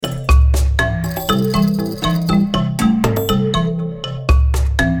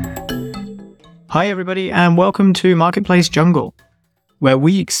Hi everybody and welcome to Marketplace Jungle, where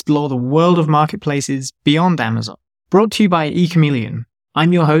we explore the world of marketplaces beyond Amazon. Brought to you by eChameleon.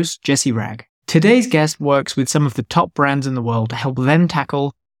 I'm your host, Jesse Ragg. Today's guest works with some of the top brands in the world to help them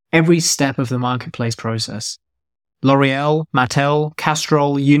tackle every step of the marketplace process. L'Oreal, Mattel,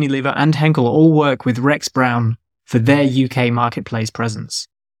 Castrol, Unilever and Henkel all work with Rex Brown for their UK marketplace presence.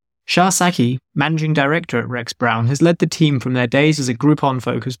 Sacki, managing director at Rex Brown, has led the team from their days as a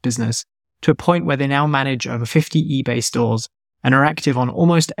Groupon-focused business to a point where they now manage over 50 eBay stores and are active on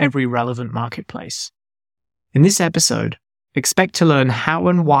almost every relevant marketplace. In this episode, expect to learn how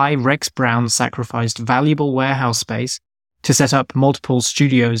and why Rex Brown sacrificed valuable warehouse space to set up multiple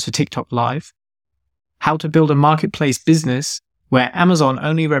studios for TikTok Live, how to build a marketplace business where Amazon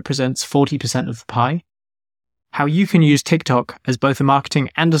only represents 40% of the pie, how you can use TikTok as both a marketing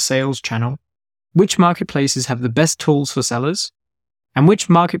and a sales channel, which marketplaces have the best tools for sellers, and which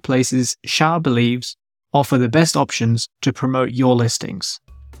marketplaces Shah believes offer the best options to promote your listings.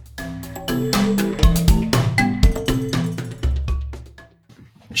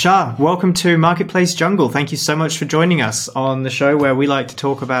 Shah, welcome to Marketplace Jungle. Thank you so much for joining us on the show where we like to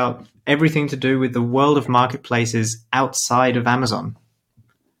talk about everything to do with the world of marketplaces outside of Amazon.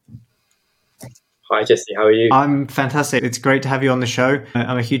 Hi, Jesse. How are you? I'm fantastic. It's great to have you on the show.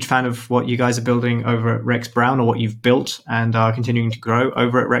 I'm a huge fan of what you guys are building over at Rex Brown, or what you've built and are continuing to grow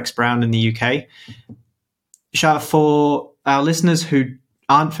over at Rex Brown in the UK. Shah, for our listeners who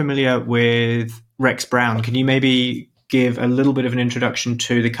aren't familiar with Rex Brown, can you maybe give a little bit of an introduction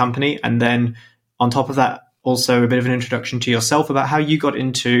to the company, and then on top of that, also a bit of an introduction to yourself about how you got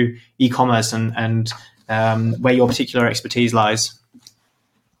into e-commerce and where your particular expertise lies?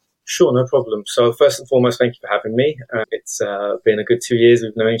 Sure, no problem. So first and foremost, thank you for having me. It's been a good 2 years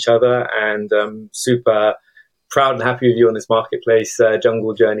we've known each other, and super proud and happy with you on this marketplace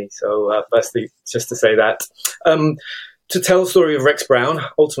jungle journey. So firstly, just to say that. To tell the story of Rex Brown,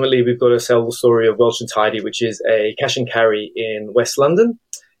 ultimately we've got to tell the story of Welsh and Tidy, which is a cash and carry in West London.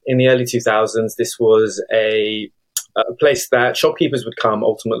 In the early 2000s, this was a place that shopkeepers would come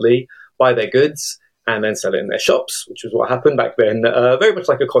ultimately, buy their goods, and then sell it in their shops, which was what happened back then. Very much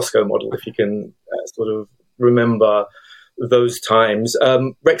like a Costco model, if you can sort of remember those times.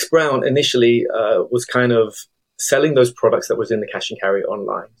 Rex Brown initially was kind of selling those products that was in the cash and carry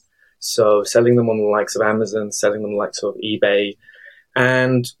online. So selling them on the likes of Amazon, selling them on the likes of eBay.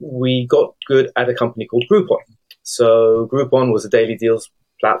 And we got good at a company called Groupon. So Groupon was a daily deals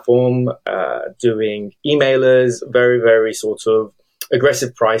platform doing emailers, very, very sort of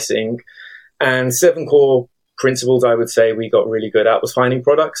aggressive pricing. And 7 core principles, I would say, we got really good at was finding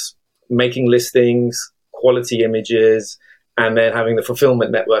products, making listings, quality images, and then having the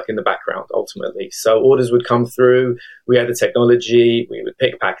fulfillment network in the background, ultimately. So orders would come through. We had the technology. We would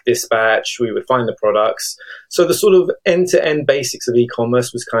pick, pack, dispatch. We would find the products. So the sort of end-to-end basics of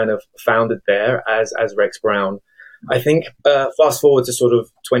e-commerce was kind of founded there as Rex Brown. I think fast forward to sort of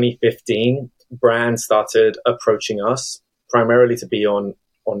 2015, brands started approaching us primarily to be on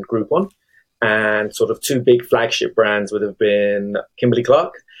Groupon. And sort of 2 big flagship brands would have been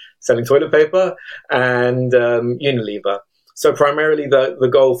Kimberly-Clark, selling toilet paper, and Unilever. So primarily the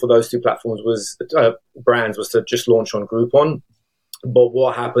goal for those 2 platforms was, brands, was to just launch on Groupon. But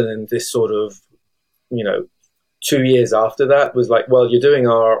what happened in this sort of, 2 years after that was like, well, you're doing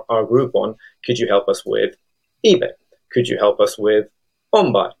our Groupon. Could you help us with eBay? Could you help us with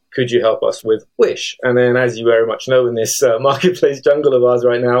OnBuy? Could you help us with Wish? And then, as you very much know, in this marketplace jungle of ours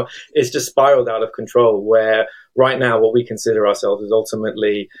right now, it's just spiraled out of control, where right now what we consider ourselves is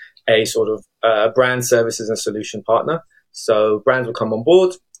ultimately a sort of brand services and solution partner. So brands will come on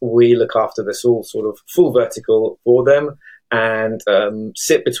board. We look after this all sort of full vertical for them and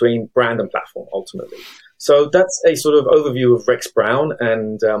sit between brand and platform ultimately. So that's a sort of overview of Rex Brown,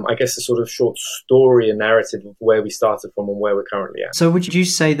 and I guess a sort of short story and narrative of where we started from and where we're currently at. So would you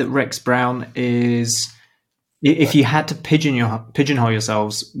say that Rex Brown is, if you had to pigeonhole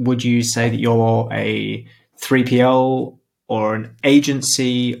yourselves, would you say that you're a 3PL or an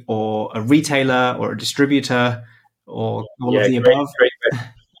agency or a retailer or a distributor or all of the above?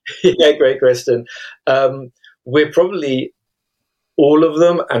 Great question. We're probably all of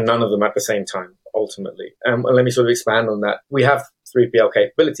them and none of them at the same time, ultimately. And let me sort of expand on that. We have 3PL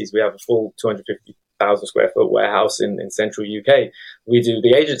capabilities. We have a full 250,000 square foot warehouse in central UK. We do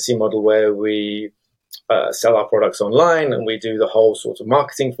the agency model where we sell our products online and we do the whole sort of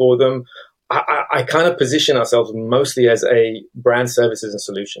marketing for them. I kind of position ourselves mostly as a brand services and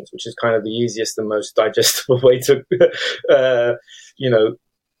solutions, which is kind of the easiest and most digestible way to,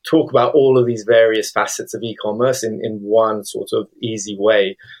 talk about all of these various facets of e-commerce in one sort of easy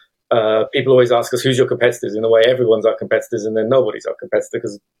way. People always ask us, who's your competitors? In a way, everyone's our competitors, and then nobody's our competitor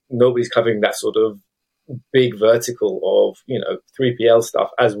because nobody's covering that sort of big vertical of, 3PL stuff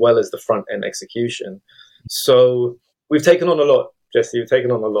as well as the front end execution. So we've taken on a lot, Jesse. We've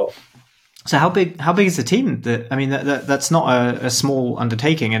taken on a lot. So how big is the team? That's not a small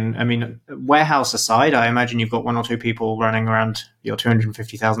undertaking. And I mean, warehouse aside, I imagine you've got one or two people running around your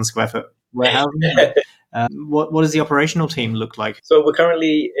 250,000 square foot warehouse. What does the operational team look like? So we're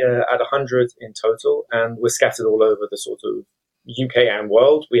currently at 100 in total, and we're scattered all over the sort of UK and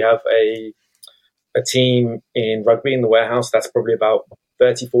world. We have a team in Rugby in the warehouse. That's probably about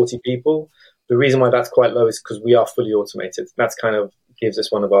 30, 40 people. The reason why that's quite low is because we are fully automated. That's kind of gives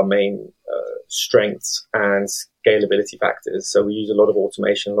us one of our main strengths and scalability factors. So we use a lot of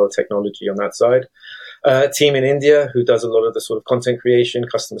automation, a lot of technology on that side. Team in India who does a lot of the sort of content creation,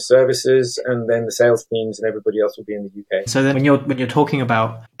 customer services, and then the sales teams and everybody else will be in the UK. So then when you're talking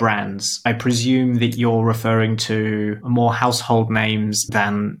about brands, I presume that you're referring to more household names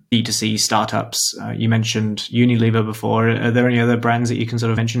than B2C startups. You mentioned Unilever before. Are there any other brands that you can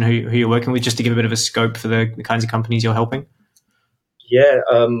sort of mention who you're working with, just to give a bit of a scope for the kinds of companies you're helping? Yeah,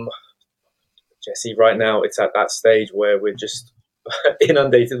 Jesse, right now it's at that stage where we're just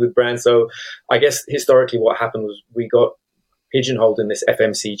inundated with brands. So I guess historically what happened was we got pigeonholed in this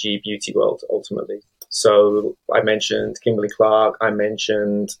FMCG beauty world ultimately. So I mentioned Kimberly-Clark, I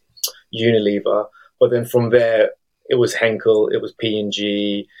mentioned Unilever, but then from there it was Henkel, it was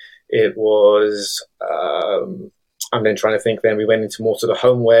P&G, it was I'm then trying to think, then we went into more sort of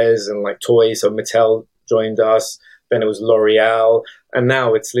homewares and like toys. So Mattel joined us. Then it was L'Oreal. And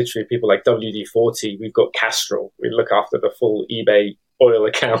now it's literally people like WD-40. We've got Castrol. We look after the full eBay oil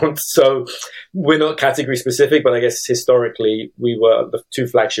account. So we're not category specific, but I guess historically we were the two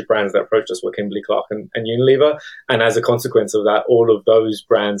flagship brands that approached us were Kimberly-Clark and Unilever. And as a consequence of that, all of those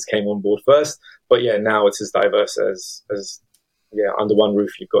brands came on board first. But yeah, now it's as diverse as under one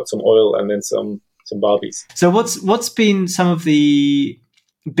roof, you've got some oil and then some Barbies. So what's been some of the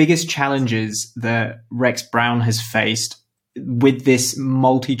biggest challenges that Rex Brown has faced with this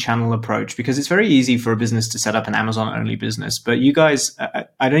multi-channel approach? Because it's very easy for a business to set up an Amazon-only business, but you guys,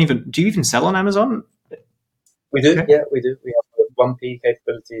 do you even sell on Amazon? We do, okay. Yeah, we do. We have 1P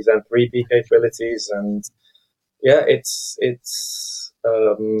capabilities and 3P capabilities, and yeah, it's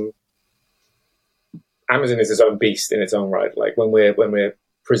Amazon is its own beast in its own right. Like when we're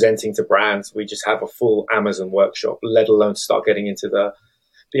presenting to brands, we just have a full Amazon workshop, let alone start getting into the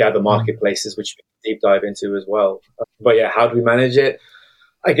other marketplaces, which we deep dive into as well. But yeah, how do we manage it?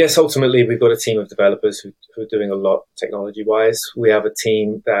 I guess ultimately we've got a team of developers who are doing a lot technology-wise. We have a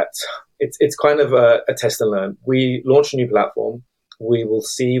team that it's kind of a test and learn. We launch a new platform. We will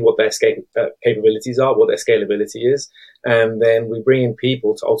see what their capabilities are, what their scalability is, and then we bring in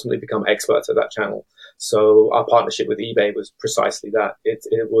people to ultimately become experts at that channel. So our partnership with eBay was precisely that. It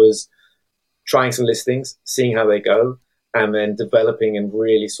was trying some listings, seeing how they go, and then developing and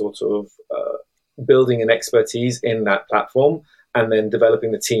really sort of building an expertise in that platform, and then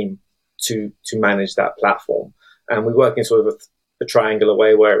developing the team to manage that platform. And we work in sort of a triangular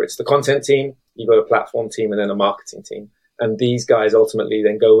way where it's the content team, you've got a platform team, and then a marketing team. And these guys ultimately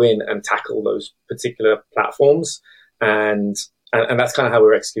then go in and tackle those particular platforms. And that's kind of how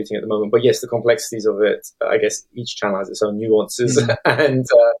we're executing at the moment. But yes, the complexities of it, I guess each channel has its own nuances and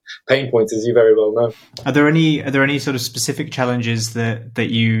pain points, as you very well know. Are there any sort of specific challenges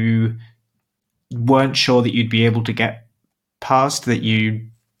that you weren't sure that you'd be able to get past that you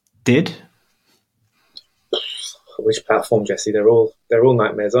did? Which platform, Jesse? They're all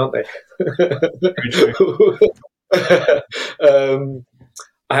nightmares, aren't they?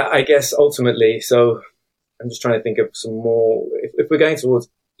 I guess ultimately, so I'm just trying to think of some more. If we're going towards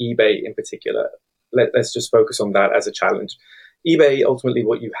eBay in particular, let's just focus on that as a challenge. eBay, ultimately,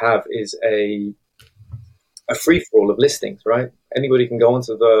 what you have is a free-for-all of listings, right? Anybody can go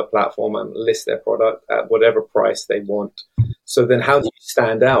onto the platform and list their product at whatever price they want. So then how do you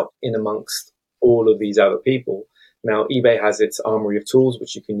stand out in amongst all of these other people? Now, eBay has its armory of tools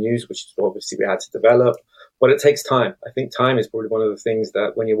which you can use, which obviously we had to develop. But it takes time. I think time is probably one of the things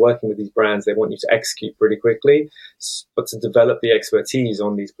that when you're working with these brands, they want you to execute pretty quickly. But to develop the expertise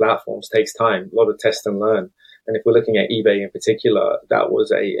on these platforms takes time, a lot of test and learn. And if we're looking at eBay in particular, that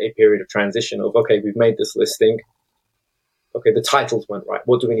was a period of transition of, okay, we've made this listing. Okay, the titles weren't right.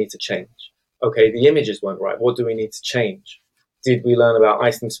 What do we need to change? Okay, the images weren't right. What do we need to change? Did we learn about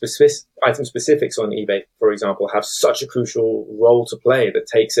item specifics on eBay, for example, have such a crucial role to play that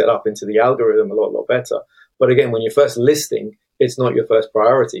takes it up into the algorithm a lot better? But again, when you're first listing, it's not your first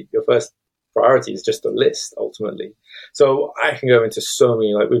priority. Your first priority is just a list ultimately. So I can go into so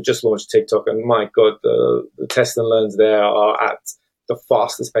many, like we've just launched TikTok, and my God, the test and learns there are at the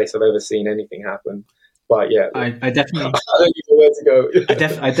fastest pace I've ever seen anything happen. But yeah, I definitely, I don't even know where to go.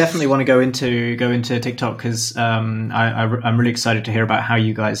 I definitely want to go into TikTok because I'm really excited to hear about how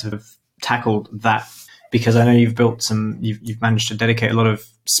you guys have tackled that, because I know you've built you've managed to dedicate a lot of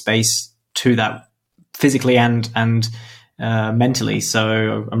space to that physically and mentally.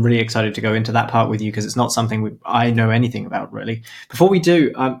 So I'm really excited to go into that part with you, because it's not something I know anything about really. Before we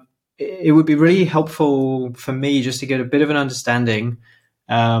do, it would be really helpful for me just to get a bit of an understanding,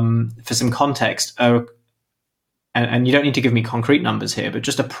 for some context. And you don't need to give me concrete numbers here, but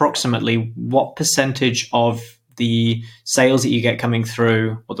just approximately what percentage of the sales that you get coming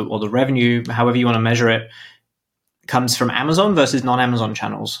through, or the revenue, however you want to measure it, comes from Amazon versus non-Amazon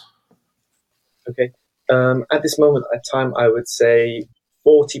channels? Okay. At this moment at time, I would say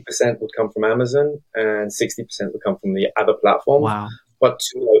 40% would come from Amazon and 60% would come from the other platforms. Wow. But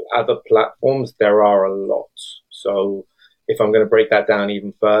to other platforms, there are a lot. So if I'm going to break that down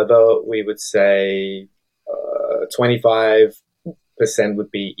even further, we would say 25%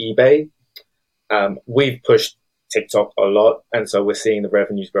 would be eBay. We've pushed TikTok a lot, and so we're seeing the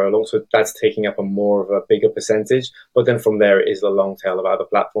revenues grow along. So that's taking up a more of a bigger percentage. But then from there, it is the long tail of other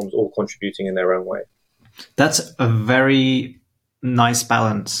platforms, all contributing in their own way. That's a very nice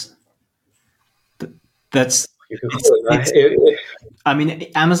balance. That's I mean,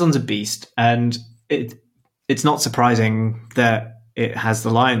 Amazon's a beast, and it's not surprising that it has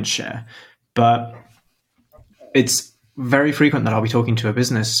the lion's share, but it's very frequent that I'll be talking to a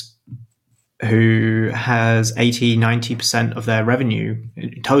business who has 80, 90% of their revenue,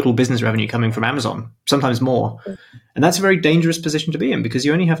 total business revenue, coming from Amazon, sometimes more. And that's a very dangerous position to be in, because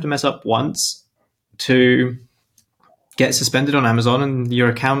you only have to mess up once to get suspended on Amazon, and your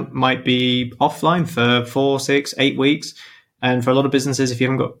account might be offline for 4, 6, 8 weeks. And for a lot of businesses, if you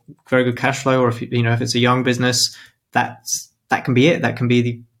haven't got very good cash flow, or if if it's a young business, that can be it. That can be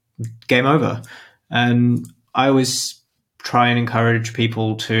the game over. And I always try and encourage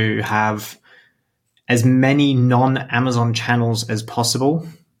people to have as many non-Amazon channels as possible,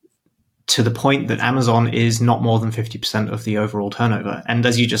 to the point that Amazon is not more than 50% of the overall turnover. And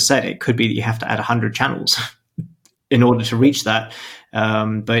as you just said, it could be that you have to add 100 channels in order to reach that.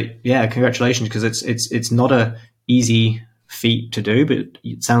 But yeah, congratulations, because it's not a easy feat to do, but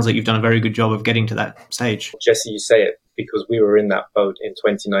it sounds like you've done a very good job of getting to that stage. Jesse, you say it because we were in that boat in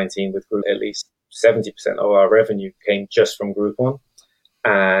 2019 with Group. At least 70% of our revenue came just from Groupon.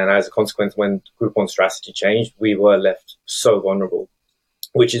 And as a consequence, when Groupon's strategy changed, we were left so vulnerable,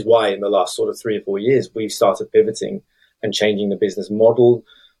 which is why in the last sort of 3 or 4 years, we've started pivoting and changing the business model,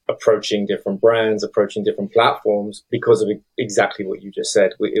 approaching different brands, approaching different platforms, because of exactly what you just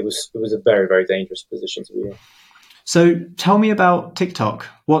said. It was a very, very dangerous position to be in. So tell me about TikTok.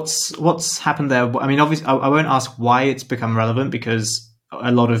 What's happened there? I mean, obviously, I won't ask why it's become relevant, because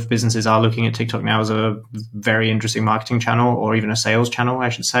a lot of businesses are looking at TikTok now as a very interesting marketing channel, or even a sales channel, I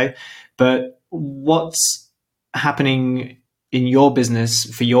should say. But what's happening in your business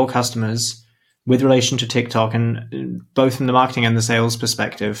for your customers with relation to TikTok, and both from the marketing and the sales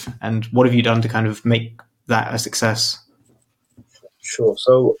perspective? And what have you done to kind of make that a success? Sure.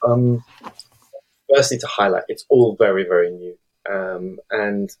 So, firstly, to highlight, it's all very, very new.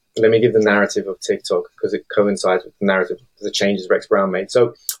 And let me give the narrative of TikTok, because it coincides with the narrative of the changes Rex Brown made.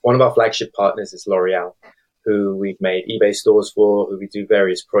 So one of our flagship partners is L'Oreal, who we've made eBay stores for, who we do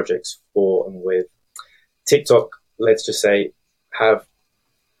various projects for and with. TikTok, let's just say, have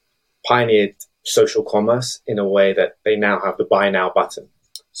pioneered social commerce in a way that they now have the buy now button.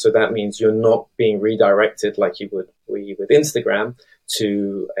 So that means you're not being redirected like you would with Instagram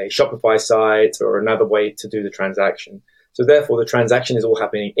to a Shopify site or another way to do the transaction. So therefore, the transaction is all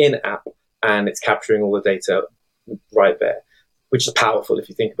happening in-app, and it's capturing all the data right there, which is powerful if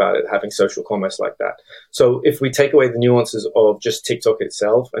you think about it, having social commerce like that. So if we take away the nuances of just TikTok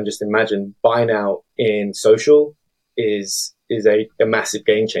itself and just imagine buy now in social is a massive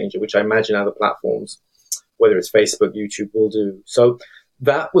game changer, which I imagine other platforms, whether it's Facebook, YouTube, will do. So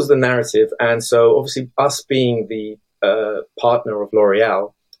that was the narrative. And so obviously us being the partner of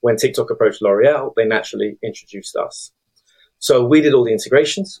L'Oreal, when TikTok approached L'Oreal, they naturally introduced us. So we did all the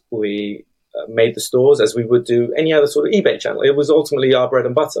integrations. We made the stores as we would do any other sort of eBay channel. It was ultimately our bread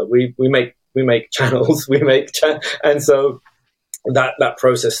and butter. We make channels, and so that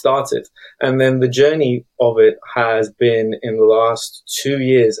process started. And then the journey of it has been, in the last 2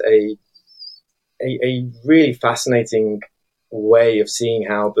 years, a really fascinating way of seeing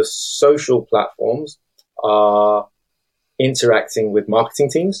how the social platforms are interacting with marketing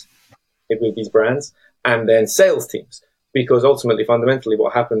teams with these brands, and then sales teams. Because ultimately, fundamentally,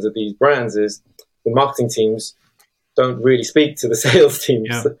 what happens at these brands is the marketing teams don't really speak to the sales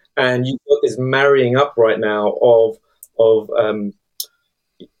teams, and you've got this marrying up right now of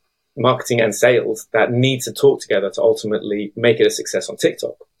marketing and sales that need to talk together to ultimately make it a success on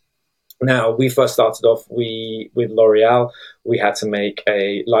TikTok. Now, we first started off with L'Oreal. We had to make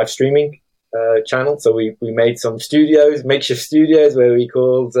a live streaming channel. So we made some makeshift studios where we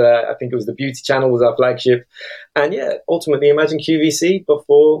called, I think it was the Beauty Channel was our flagship. And yeah, ultimately imagine QVC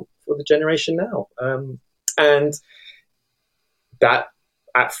for the generation now. And that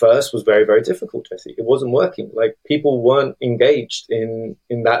at first was very, very difficult, Jesse. It wasn't working. Like, people weren't engaged in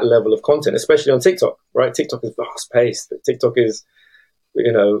that level of content, especially on TikTok, right? TikTok is fast paced. TikTok is,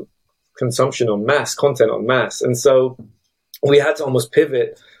 consumption on mass, content on mass. And so we had to almost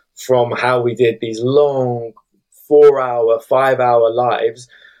pivot from how we did these long 4-hour, 5-hour lives,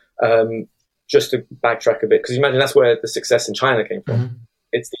 just to backtrack a bit. Because imagine that's where the success in China came from. Mm-hmm.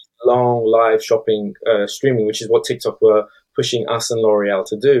 It's these long live shopping streaming, which is what TikTok were pushing us and L'Oreal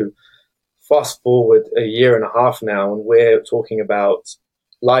to do. Fast forward a year and a half now, and we're talking about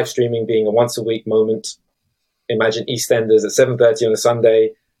live streaming being a once a week moment. Imagine EastEnders at 7:30 on a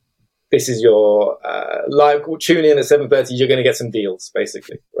Sunday. This is your live. Tune in at 7:30. You're going to get some deals,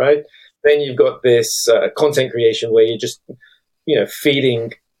 basically, right? Then you've got this content creation where you're just,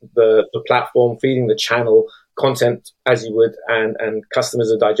 feeding the platform, feeding the channel content as you would, and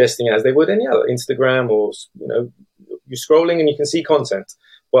customers are digesting it as they would any other Instagram, or you're scrolling and you can see content.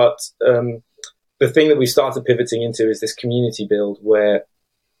 But the thing that we started pivoting into is this community build where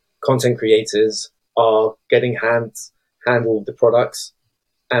content creators are getting handled the products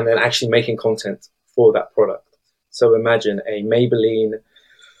and then actually making content for that product. So imagine a Maybelline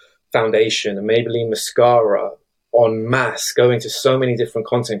foundation, a Maybelline mascara en masse, going to so many different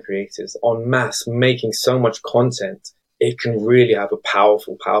content creators en masse, making so much content. It can really have a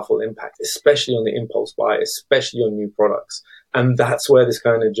powerful, powerful impact, especially on the impulse buy, especially on new products. And that's where this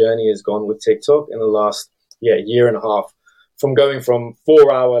kind of journey has gone with TikTok in the last year and a half, from going from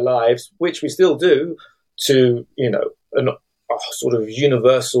 4-hour lives, which we still do, to, a sort of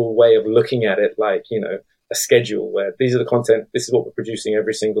universal way of looking at it, like, a schedule where these are the content, this is what we're producing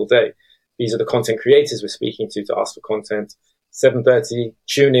every single day. These are the content creators we're speaking to ask for content. 7:30,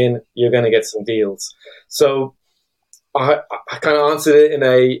 tune in, you're going to get some deals. So I kind of answered it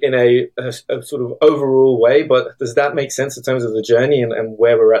in a sort of overall way, but does that make sense in terms of the journey and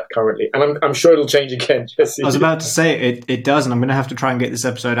where we're at currently? And I'm sure it'll change again, Jesse. I was about to say it does, and I'm going to have to try and get this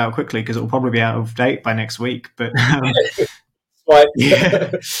episode out quickly because it will probably be out of date by next week. But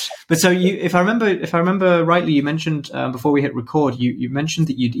yeah. But so if I remember rightly, you mentioned before we hit record, you mentioned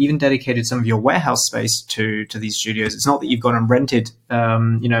that you'd even dedicated some of your warehouse space to these studios. It's not that you've gone and rented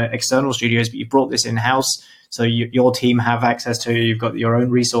external studios, but you brought this in house. So your team have access to. You've got your own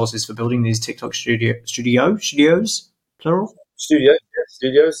resources for building these TikTok studios, plural.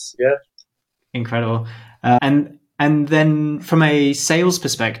 Studios, yeah. Incredible. And then from a sales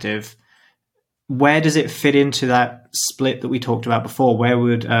perspective, where does it fit into that split that we talked about before? Where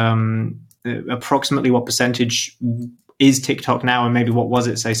would approximately what percentage is TikTok now, and maybe what was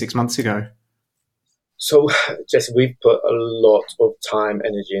it, say, 6 months ago? So, Jesse, we've put a lot of time,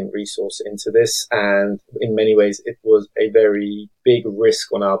 energy, and resource into this, and in many ways, it was a very big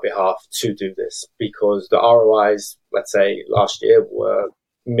risk on our behalf to do this, because the ROIs, let's say, last year were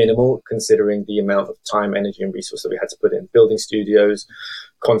minimal, considering the amount of time, energy, and resource that we had to put in building studios,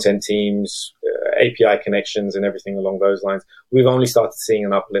 content teams, API connections, and everything along those lines. We've only started seeing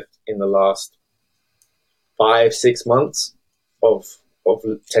an uplift in the last 5-6 months of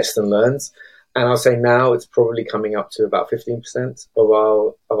test and learns. And I'll say now it's probably coming up to about 15% of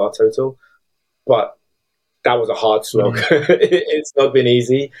our total. But that was a hard slog. It's not been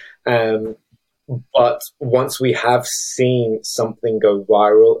easy. But once we have seen something go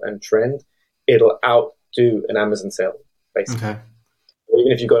viral and trend, it'll outdo an Amazon sale, basically. Okay.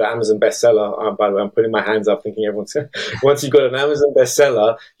 Even if you got an Amazon bestseller, by the way, I'm putting my hands up thinking everyone's... Once you've got an Amazon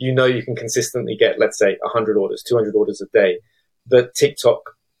bestseller, you can consistently get, let's say, 100 orders, 200 orders a day. The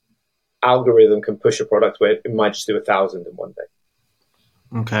TikTok algorithm can push a product where it might just do 1,000 in one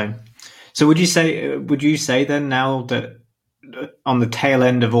day. Okay. So would you say then, now that on the tail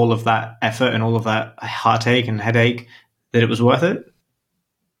end of all of that effort and all of that heartache and headache, that it was worth it?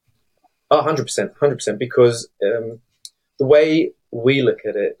 100%, because the way we look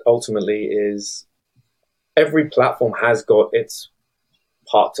at it ultimately is every platform has got its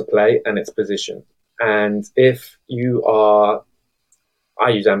part to play and its position. And if you are, I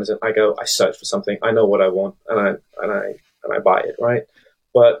use Amazon, I search for something, I know what I want, and I buy it, right?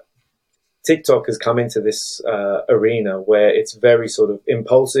 But TikTok has come into this arena where it's very sort of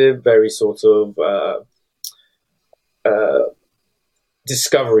impulsive, very sort of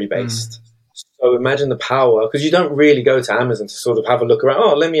discovery based. So imagine the power, because you don't really go to Amazon to sort of have a look around.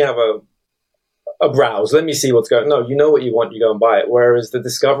 Oh, let me have a browse. Let me see what's going on. No, you know what you want, you go and buy it. Whereas the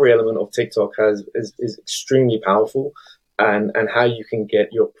discovery element of TikTok is extremely powerful, and how you can get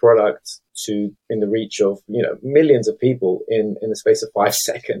your product to in the reach of millions of people in the space of 5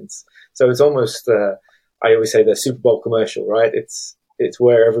 seconds. So it's almost I always say the Super Bowl commercial, right? It's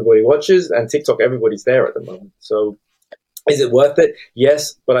where everybody watches, and TikTok, everybody's there at the moment. So is it worth it?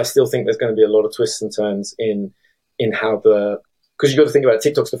 Yes, but I still think there's going to be a lot of twists and turns in how because you've got to think about it,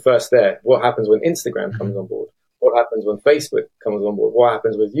 TikTok's the first there. What happens when Instagram comes on board? What happens when Facebook comes on board? What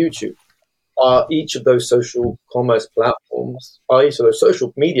happens with YouTube? Are each of those social commerce platforms, are each of those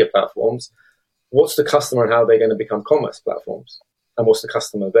social media platforms, what's the customer and how they're going to become commerce platforms? And what's the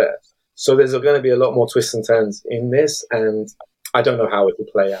customer there? So there's going to be a lot more twists and turns in this, and I don't know how it will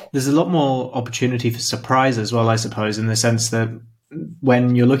play out. There's a lot more opportunity for surprise as well, I suppose, in the sense that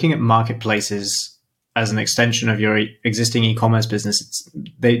when you're looking at marketplaces as an extension of your existing e-commerce business,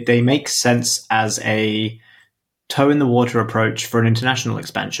 they make sense as a toe in the water approach for an international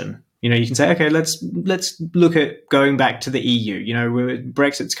expansion. You can say, okay, let's look at going back to the EU.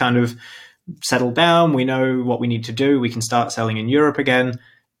 Brexit's kind of settled down. We know what we need to do. We can start selling in Europe again.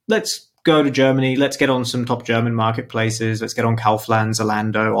 Let's go to Germany. Let's get on some top German marketplaces. Let's get on Kaufland,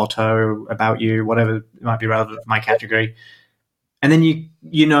 Zalando, Otto, About You, whatever might be relevant for my category. And then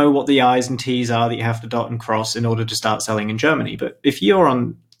you know what the I's and T's are that you have to dot and cross in order to start selling in Germany. But if you've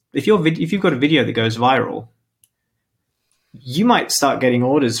got a video that goes viral, you might start getting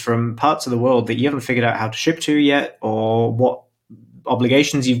orders from parts of the world that you haven't figured out how to ship to yet, or what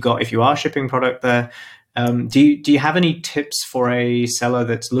obligations you've got if you are shipping product there. Do you have any tips for a seller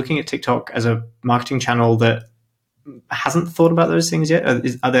that's looking at TikTok as a marketing channel that hasn't thought about those things yet?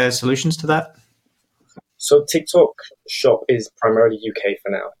 Are there solutions to that? So TikTok Shop is primarily UK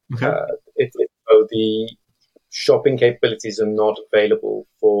for now. Okay. So the shopping capabilities are not available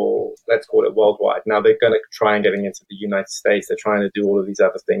for, let's call it, worldwide. Now they're going to try and getting into the United States. They're trying to do all of these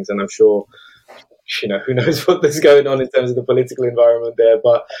other things, and I'm sure, who knows what is going on in terms of the political environment there.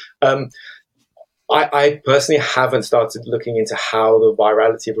 But I personally haven't started looking into how the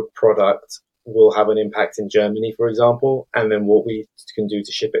virality of a product will have an impact in Germany, for example, and then what we can do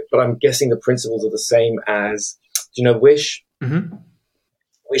to ship it. But I'm guessing the principles are the same as, Wish? Mm-hmm.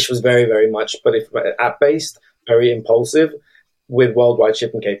 Wish was very, very much, but if app-based, very impulsive, with worldwide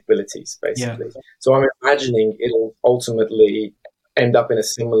shipping capabilities, basically. Yeah. So I'm imagining it'll ultimately end up in a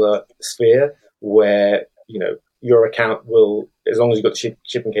similar sphere where, your account will, as long as you've got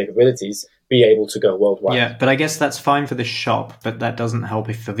shipping capabilities, be able to go worldwide. Yeah, but I guess that's fine for the shop, but that doesn't help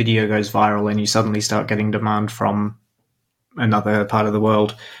if the video goes viral and you suddenly start getting demand from another part of the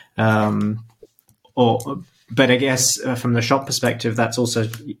world. But I guess from the shop perspective, that's also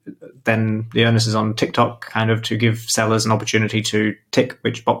then the onus is on TikTok kind of to give sellers an opportunity to tick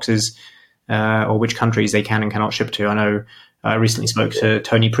which boxes or which countries they can and cannot ship to. I know I recently spoke to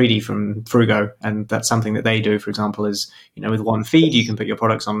Tony Preedy from Frugo, and that's something that they do, for example, is, with one feed, you can put your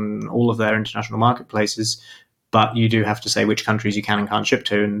products on all of their international marketplaces, but you do have to say which countries you can and can't ship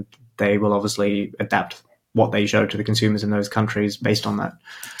to, and they will obviously adapt what they show to the consumers in those countries based on that.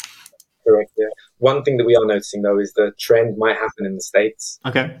 Correct, yeah. One thing that we are noticing, though, is the trend might happen in the States.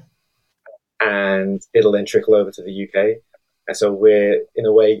 Okay. And it'll then trickle over to the UK. And so we're, in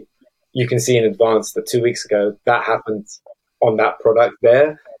a way, you can see in advance that 2 weeks ago, that happened on that product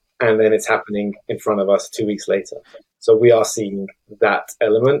there, and then it's happening in front of us 2 weeks later. So we are seeing that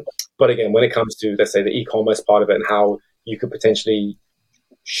element. But again, when it comes to, let's say, the e-commerce part of it and how you could potentially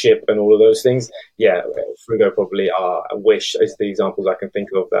ship and all of those things, yeah, Frugo probably are. Wish is the examples I can think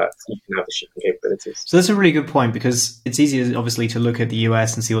of that you can have the shipping capabilities. So that's a really good point, because it's easier, obviously, to look at the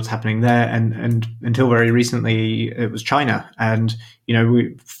US and see what's happening there. And until very recently, it was China. And,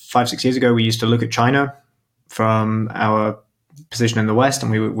 5-6 years ago, we used to look at China from our position in the West,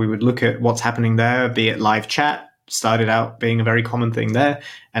 and we would look at what's happening there, be it live chat. Started out being a very common thing there.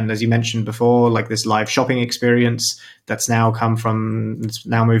 And as you mentioned before, like this live shopping experience that's now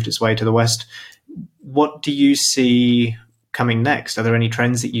moved its way to the West. What do you see coming next? Are there any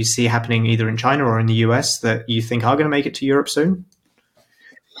trends that you see happening either in China or in the US that you think are going to make it to Europe soon?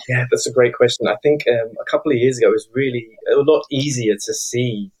 Yeah, that's a great question. I think a couple of years ago, it was really a lot easier to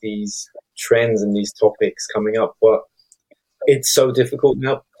see these trends and these topics coming up, but it's so difficult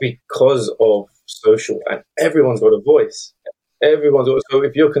now because of social, and everyone's got a voice. So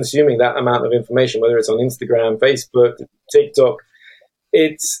if you're consuming that amount of information, whether it's on Instagram, Facebook, TikTok,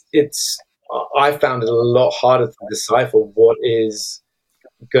 it's I found it a lot harder to decipher what is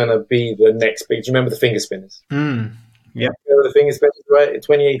going to be the next big. Do you remember the finger spinners? Yeah. Remember the finger spinners, right? In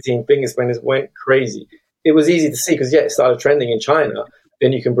 2018, finger spinners went crazy. It was easy to see because, yeah, it started trending in China.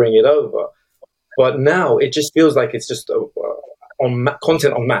 Then you can bring it over. But now it just feels like it's just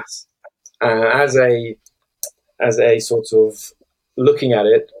content on mass. As a sort of looking at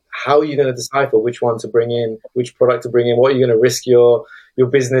it, how are you going to decipher which one to bring in, which product to bring in? What are you going to risk your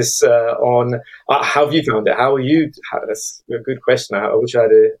business on? How have you found it? How are you? That's a good question. I wish I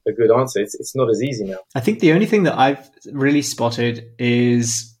had a good answer. It's not as easy now. I think the only thing that I've really spotted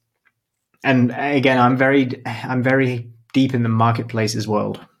is, and again, I'm very deep in the marketplaces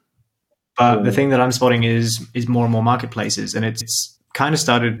world, but the thing that I'm spotting is more and more marketplaces, and it's kind of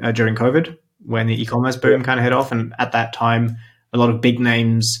started during COVID when the e-commerce boom kind of hit off, and at that time, a lot of big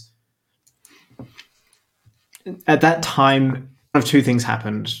names. At that time, one of two things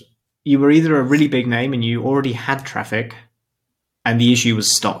happened. You were either a really big name and you already had traffic, and the issue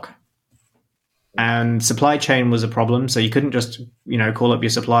was stock. And supply chain was a problem, so you couldn't just, call up your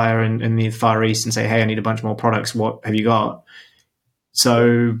supplier in the Far East and say, hey, I need a bunch more products. What have you got?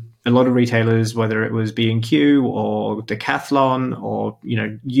 So a lot of retailers, whether it was B&Q or Decathlon or,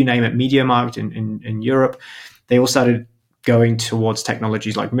 you name it, MediaMarkt in Europe, they all started going towards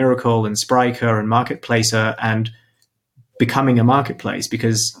technologies like Miracle and Spryker and Marketplacer and becoming a marketplace,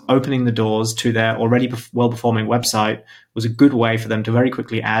 because opening the doors to their already well-performing website was a good way for them to very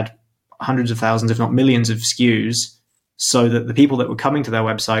quickly add hundreds of thousands, if not millions of SKUs, so that the people that were coming to their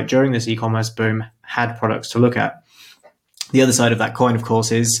website during this e-commerce boom had products to look at. The other side of that coin, of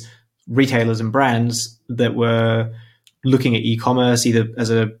course, is retailers and brands that were looking at e-commerce either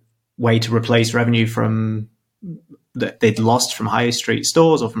as a way to replace revenue from that they'd lost from high street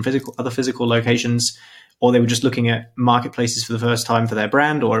stores or from other physical locations, or they were just looking at marketplaces for the first time for their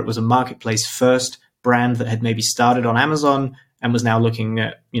brand, or it was a marketplace first brand that had maybe started on Amazon and was now looking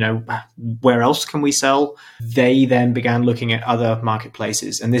at, where else can we sell? They then began looking at other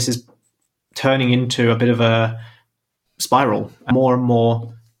marketplaces. And this is turning into a bit of a spiral. More and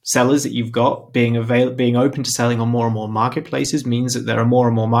more sellers that you've got being open to selling on more and more marketplaces means that there are more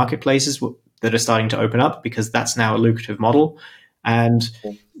and more marketplaces that are starting to open up, because that's now a lucrative model. And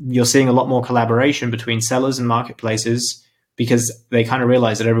you're seeing a lot more collaboration between sellers and marketplaces because they kind of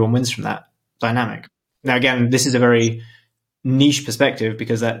realize that everyone wins from that dynamic. Now, again, this is a very niche perspective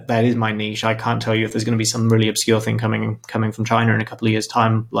because that is my niche. I can't tell you if there's going to be some really obscure thing coming from China in a couple of years'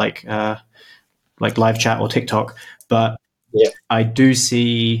 time, like live chat or TikTok. But I do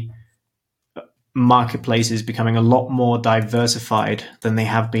see marketplaces becoming a lot more diversified than they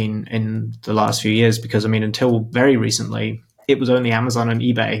have been in the last few years, because until very recently it was only Amazon and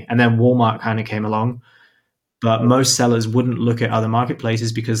eBay, and then Walmart kind of came along. But most sellers wouldn't look at other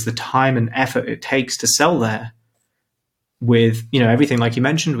marketplaces because the time and effort it takes to sell there, with everything like you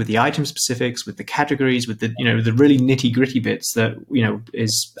mentioned, with the item specifics, with the categories, with the the really nitty gritty bits that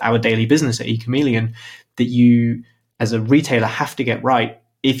is our daily business at eChameleon, that you as a retailer have to get right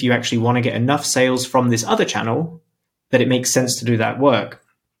if you actually want to get enough sales from this other channel that it makes sense to do that work.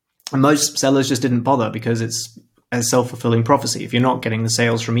 And most sellers just didn't bother because it's a self-fulfilling prophecy. If you're not getting the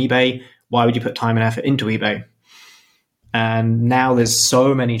sales from eBay, why would you put time and effort into eBay? And now there's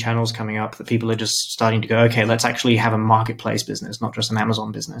so many channels coming up that people are just starting to go, okay, let's actually have a marketplace business, not just an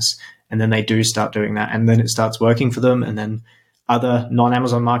Amazon business. And then they do start doing that, and then it starts working for them. And then other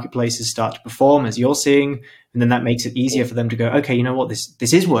non-Amazon marketplaces start to perform, as you're seeing. And then that makes it easier for them to go, okay, you know what,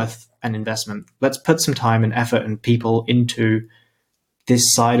 this is worth an investment. Let's put some time and effort and people into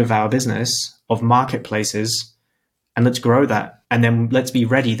this side of our business of marketplaces, and let's grow that. And then let's be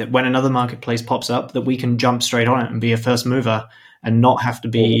ready that when another marketplace pops up, that we can jump straight on it and be a first mover and not have to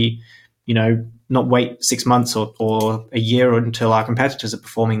be, not wait 6 months or a year until our competitors are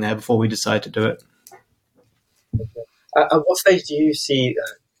performing there before we decide to do it. At what stage do you see,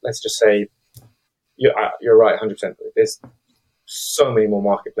 let's just say, you're right, 100%. There's so many more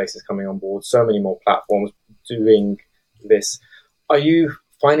marketplaces coming on board, so many more platforms doing this. Are you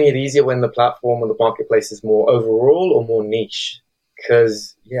finding it easier when the platform or the marketplace is more overall or more niche?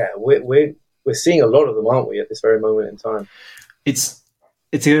 Because we're seeing a lot of them, aren't we, at this very moment in time? It's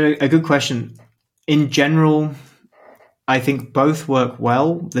a good question. In general, I think both work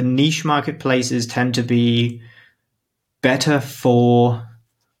well. The niche marketplaces tend to be better for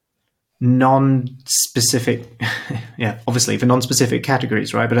non-specific, obviously for non-specific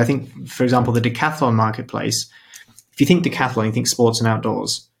categories, right? But I think, for example, the Decathlon marketplace, if you think Decathlon, you think sports and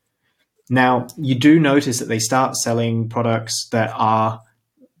outdoors. Now, you do notice that they start selling products that are,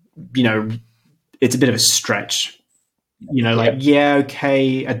 it's a bit of a stretch.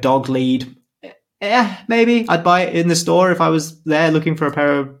 A dog lead, Yeah, maybe I'd buy it in the store if I was there looking for a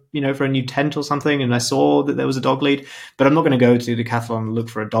pair of, for a new tent or something, and I saw that there was a dog lead. But I'm not going to go to Decathlon and look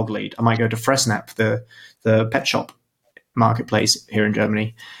for a dog lead. I might go to Fressnapf, the pet shop marketplace here in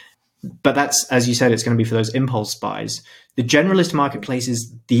Germany. But that's, as you said, it's going to be for those impulse buys. The generalist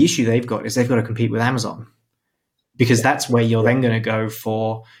marketplaces, the issue they've got is they've got to compete with Amazon, because that's where you're then going to go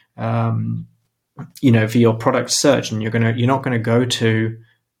for, for your product search, and you're not going to go to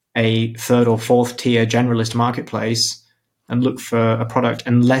a third or fourth tier generalist marketplace and look for a product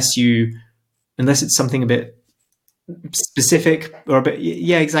unless it's something a bit specific or a bit,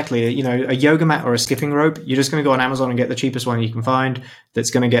 yeah, exactly. A yoga mat or a skipping rope, you're just going to go on Amazon and get the cheapest one you can find that's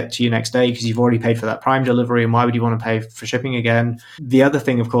going to get to you next day because you've already paid for that Prime delivery, and why would you want to pay for shipping again? The other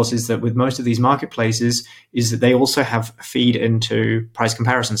thing, of course, is that with most of these marketplaces is that they also have feed into price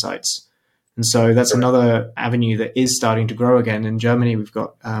comparison sites. And so that's another avenue that is starting to grow again. In Germany, we've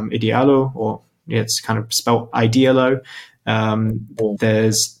got Idealo, or it's kind of spelled Idealo.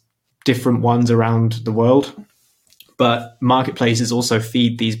 There's different ones around the world, but marketplaces also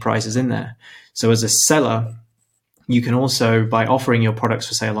feed these prices in there. So as a seller, you can also, by offering your products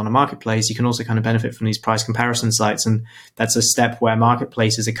for sale on a marketplace, you can also kind of benefit from these price comparison sites. And that's a step where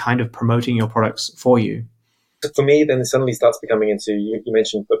marketplaces are kind of promoting your products for you. For me, then it suddenly starts becoming into, you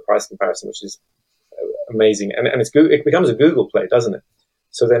mentioned the price comparison, which is amazing. And it becomes a Google play, doesn't it?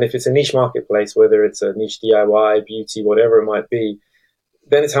 So then if it's a niche marketplace, whether it's a niche DIY, beauty, whatever it might be,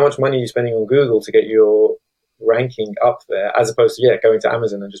 then it's how much money you're spending on Google to get your ranking up there, as opposed to, going to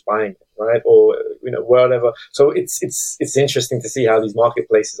Amazon and just buying it, right? Or, whatever. So it's interesting to see how these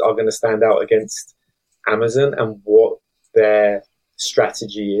marketplaces are going to stand out against Amazon and what their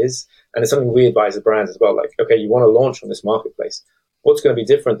strategy is. And it's something we advise the brands as well. Like, okay, you want to launch on this marketplace. What's going to be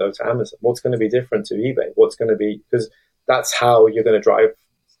different, though, to Amazon? What's going to be different to eBay? What's going to be, because that's how you're going to drive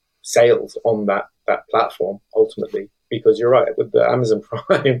sales on that platform ultimately. Because you're right, with the Amazon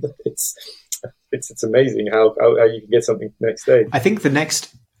Prime, it's amazing how you can get something next day. I think the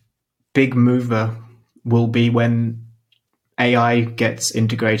next big mover will be when AI gets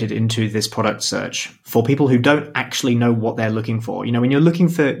integrated into this product search for people who don't actually know what they're looking for. When you're looking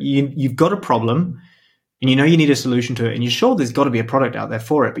for, you've got a problem and you need a solution to it, and you're sure there's got to be a product out there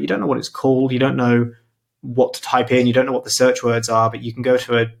for it, but you don't know what it's called. You don't know what to type in. You don't know what the search words are, but you can go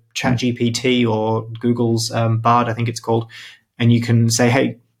to a ChatGPT or Google's Bard, I think it's called, and you can say,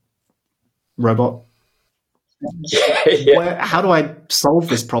 hey, robot, how do I solve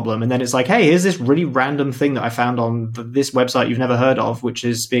this problem? And then it's like, hey, here's this really random thing that I found on this website you've never heard of, which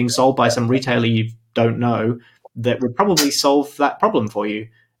is being sold by some retailer you don't know, that would probably solve that problem for you.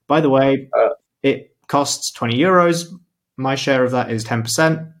 By the way, it costs 20 euros. My share of that is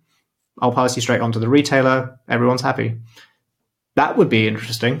 10%. I'll pass you straight on to the retailer. Everyone's happy. That would be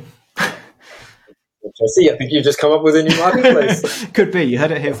interesting. I think you've just come up with a new marketplace. Could be. You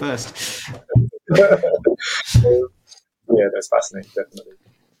heard it here first. Yeah, that's fascinating, definitely.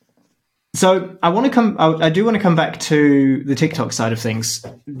 So I do want to come back to the TikTok side of things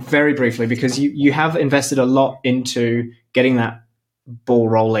very briefly, because you have invested a lot into getting that ball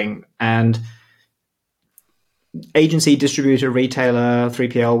rolling, and agency, distributor, retailer,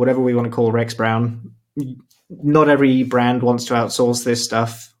 3PL, whatever we want to call Rex Brown, not every brand wants to outsource this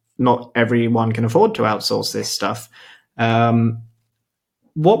stuff. Not everyone can afford to outsource this stuff.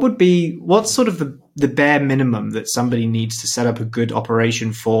 What's sort of the bare minimum that somebody needs to set up a good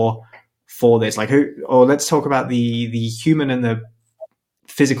operation for this? Like, let's talk about the human and the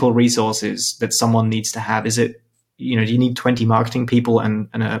physical resources that someone needs to have. Is it, do you need 20 marketing people and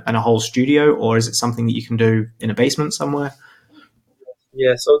a whole studio, or is it something that you can do in a basement somewhere?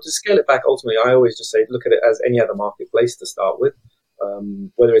 Yeah, so to scale it back, ultimately, I always just say, look at it as any other marketplace to start with.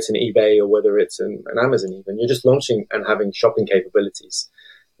 Whether it's an eBay or whether it's an Amazon even, you're just launching and having shopping capabilities.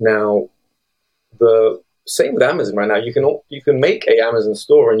 Now, the same with Amazon right now, you can make a Amazon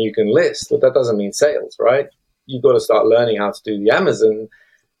store and you can list, but that doesn't mean sales, right? You've got to start learning how to do the Amazon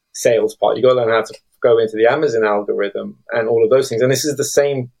sales part. You've got to learn how to go into the Amazon algorithm and all of those things. And this is the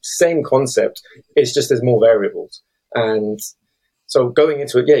same concept. It's just there's more variables. And so going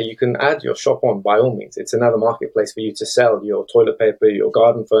into it, you can add your shop on by all means. It's another marketplace for you to sell your toilet paper, your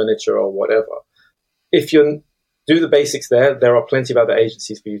garden furniture, or whatever. If you do the basics there are plenty of other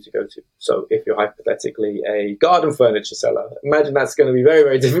agencies for you to go to. So if you're hypothetically a garden furniture seller, imagine that's going to be very,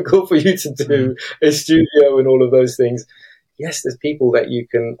 very difficult for you to do a studio and all of those things. Yes, there's people that you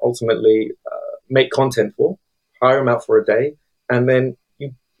can ultimately make content for, hire them out for a day, and then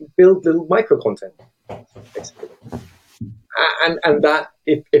you build little micro content, basically. And that,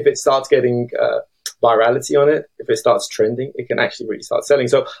 if it starts getting virality on it, if it starts trending, it can actually really start selling.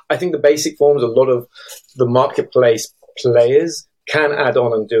 So I think the basic forms, a lot of the marketplace players can add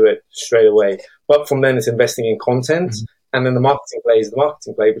on and do it straight away. But from then it's investing in content. Mm-hmm. And then the marketing play is the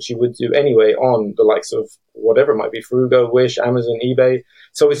marketing play, which you would do anyway on the likes of whatever it might be, Frugo, Wish, Amazon, eBay.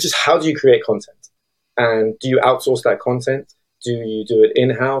 So it's just, how do you create content? And do you outsource that content? Do you do it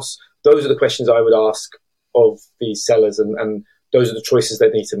in-house? Those are the questions I would ask of these sellers, and those are the choices they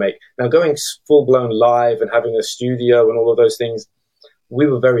need to make. Now, going full-blown live and having a studio and all of those things, we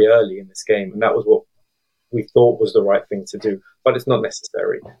were very early in this game, and that was what we thought was the right thing to do. But it's not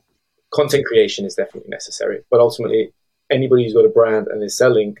necessary. Content creation is definitely necessary, but ultimately, anybody who's got a brand and is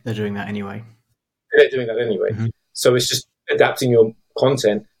selling, they're doing that anyway. Mm-hmm. So it's just adapting your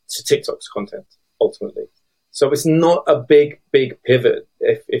content to TikTok's content ultimately. So it's not a big pivot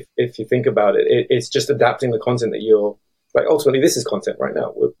if you think about it. It's just adapting the content that you're like. Ultimately, this is content right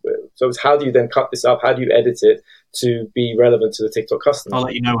now. So it's, how do you then cut this up? How do you edit it to be relevant to the TikTok customer? I'll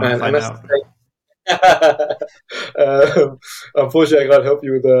let you know when I find out. Unfortunately, I can't help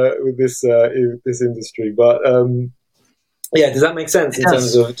you with this industry, but yeah, does that make sense in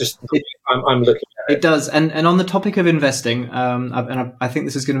terms of just I'm looking at it? It does, and on the topic of investing, and I think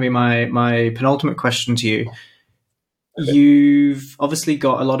this is going to be my penultimate question to you. Okay. You've obviously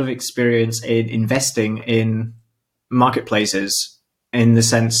got a lot of experience in investing in marketplaces in the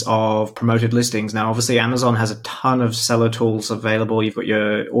sense of promoted listings. Now, obviously, Amazon has a ton of seller tools available. You've got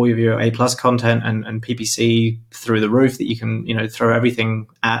all of your A+ content and PPC through the roof that you can throw everything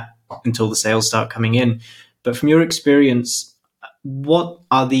at until the sales start coming in. But from your experience, what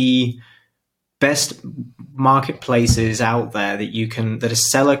are the best marketplaces out there that a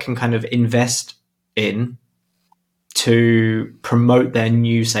seller can kind of invest in to promote their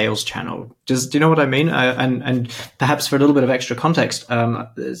new sales channel? Do you know what I mean? And perhaps for a little bit of extra context,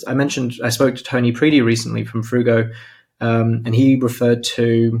 as I mentioned, I spoke to Tony Preedy recently from Frugo, and he referred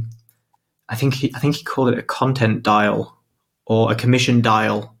to, I think he called it a content dial or a commission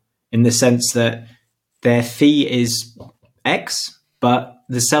dial, in the sense that their fee is X, but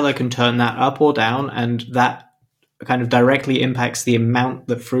the seller can turn that up or down, and that kind of directly impacts the amount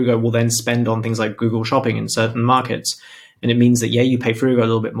that Frugo will then spend on things like Google Shopping in certain markets. And it means that, you pay Frugo a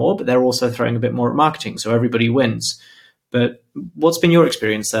little bit more, but they're also throwing a bit more at marketing, so everybody wins. But what's been your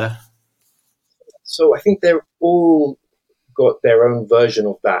experience there? So I think they're all got their own version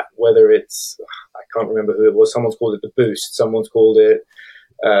of that, whether it's, I can't remember who it was, someone's called it the boost, someone's called it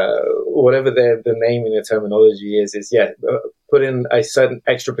whatever the name in the terminology is put in a certain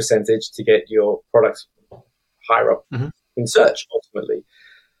extra percentage to get your products higher up in search. Ultimately,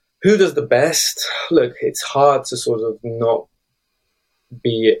 who does the best? Look, it's hard to sort of not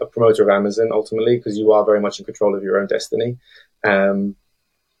be a promoter of Amazon ultimately, because you are very much in control of your own destiny.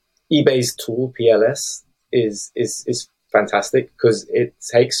 eBay's tool PLS is fantastic, because it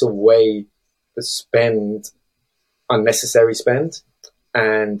takes away the unnecessary spend,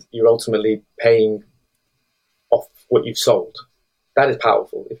 and you're ultimately paying off what you've sold. That is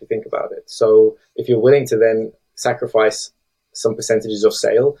powerful if you think about it. So if you're willing to then sacrifice some percentages of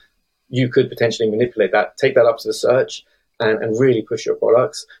sale, you could potentially manipulate that, take that up to the search, and really push your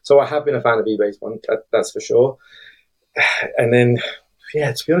products. So I have been a fan of eBay's one, that's for sure. And then,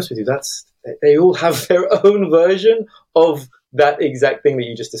 to be honest with you, they all have their own version of that exact thing that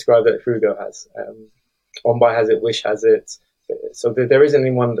you just described that Frugo has. OnBuy has it, Wish has it. So there isn't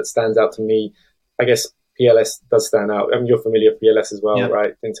anyone that stands out to me. I guess PLS does stand out. I mean, you're familiar with PLS as well,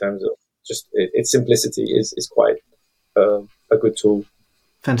 right? In terms of just its simplicity is quite a good tool.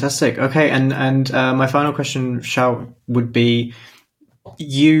 Fantastic. Okay, and my final question, would be: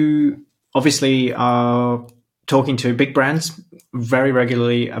 you obviously are talking to big brands very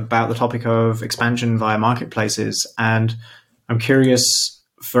regularly about the topic of expansion via marketplaces, and I'm curious,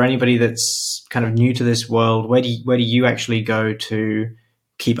 for anybody that's kind of new to this world, where do you actually go to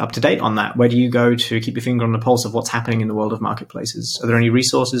keep up to date on that? Where do you go to keep your finger on the pulse of what's happening in the world of marketplaces? Are there any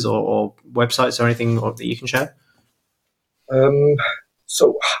resources or websites or anything that you can share?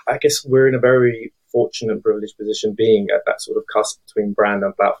 So I guess we're in a very fortunate, privileged position, being at that sort of cusp between brand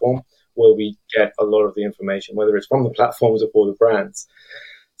and platform, where we get a lot of the information, whether it's from the platforms or for the brands.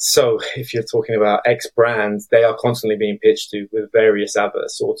 So if you're talking about X brands, they are constantly being pitched to with various other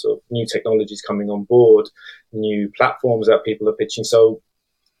sorts of new technologies coming on board, new platforms that people are pitching. So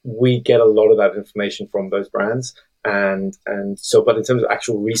we get a lot of that information from those brands. And so, but in terms of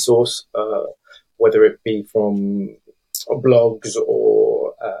actual resource, whether it be from blogs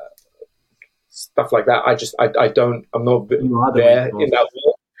or stuff like that, I'm not there in that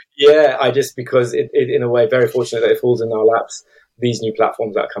world. Yeah, because it in a way, very fortunate that it falls in our laps. these new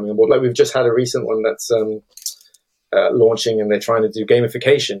platforms that are coming on board. Like we've just had a recent one that's launching, and they're trying to do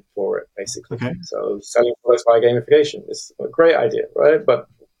gamification for it, basically. Okay. So selling products via gamification is a great idea, right? But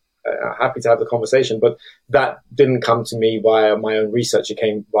happy to have the conversation. But that didn't come to me via my own research. It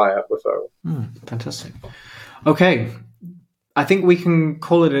came via referral. Fantastic. Okay. I think we can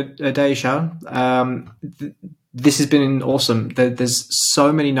call it a day, Shahin. This has been awesome. There's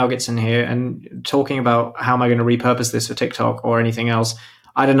so many nuggets in here, and talking about how am I going to repurpose this for TikTok or anything else,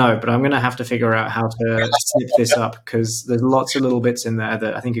 I don't know, but I'm going to have to figure out how to snip this up, because there's lots of little bits in there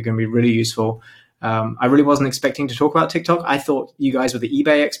that I think are going to be really useful. I really wasn't expecting to talk about TikTok. I thought you guys were the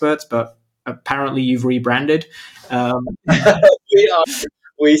eBay experts, but apparently you've rebranded. We have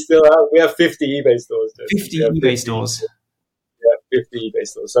 50 eBay stores. 50 eBay stores. Yeah, 50 eBay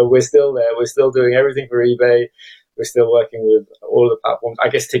stores. So we're still there. We're still doing everything for eBay. We're still working with all the platforms. I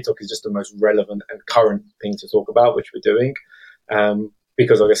guess TikTok is just the most relevant and current thing to talk about, which we're doing.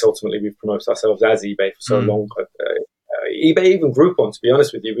 Because I guess ultimately we've promoted ourselves as eBay for so long. eBay, even Groupon, to be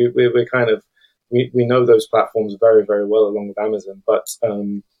honest with you, we're kind of, we know those platforms very, very well along with Amazon. But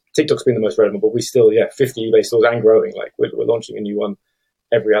TikTok's been the most relevant. But we still, 50 eBay stores and growing. Like we're launching a new one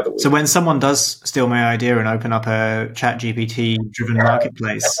every other week. So when someone does steal my idea and open up a ChatGPT driven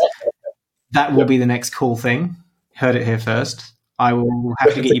marketplace, that will be the next cool thing. Heard it here first. I will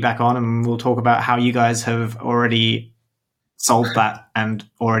have to get you back on, and we'll talk about how you guys have already solved that and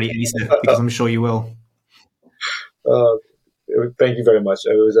already aced it, because I'm sure you will. Thank you very much.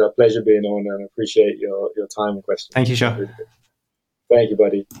 It was a pleasure being on, and I appreciate your time and questions. Thank you, Shahin. Thank you,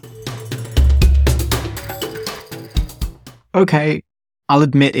 buddy. Okay. I'll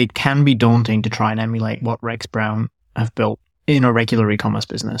admit it can be daunting to try and emulate what Rex Brown have built in a regular e-commerce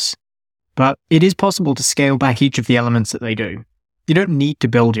business. But it is possible to scale back each of the elements that they do. You don't need to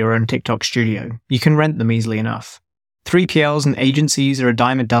build your own TikTok studio. You can rent them easily enough. 3PLs and agencies are a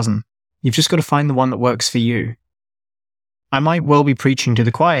dime a dozen. You've just got to find the one that works for you. I might well be preaching to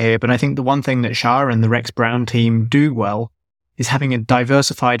the choir here, but I think the one thing that Shah and the Rex Brown team do well is having a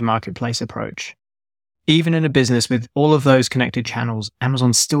diversified marketplace approach. Even in a business with all of those connected channels,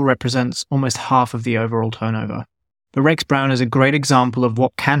 Amazon still represents almost half of the overall turnover. But Rex Brown is a great example of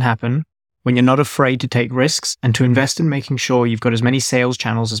what can happen when you're not afraid to take risks and to invest in making sure you've got as many sales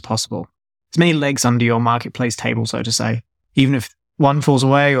channels as possible. As many legs under your marketplace table, so to say. Even if one falls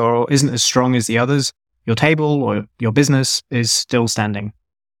away or isn't as strong as the others, your table or your business is still standing.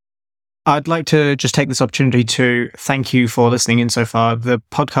 I'd like to just take this opportunity to thank you for listening in so far. The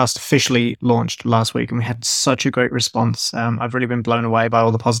podcast officially launched last week and we had such a great response. I've really been blown away by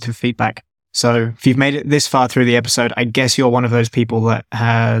all the positive feedback. So if you've made it this far through the episode, I guess you're one of those people that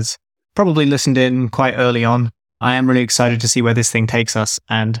has probably listened in quite early on. I am really excited to see where this thing takes us.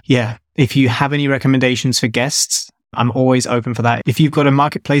 And yeah, if you have any recommendations for guests, I'm always open for that. If you've got a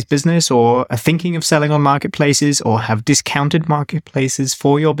marketplace business or are thinking of selling on marketplaces or have discounted marketplaces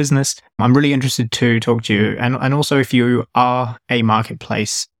for your business, I'm really interested to talk to you. And also if you are a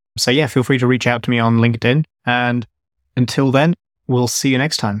marketplace. So yeah, feel free to reach out to me on LinkedIn. And until then, we'll see you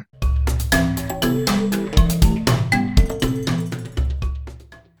next time.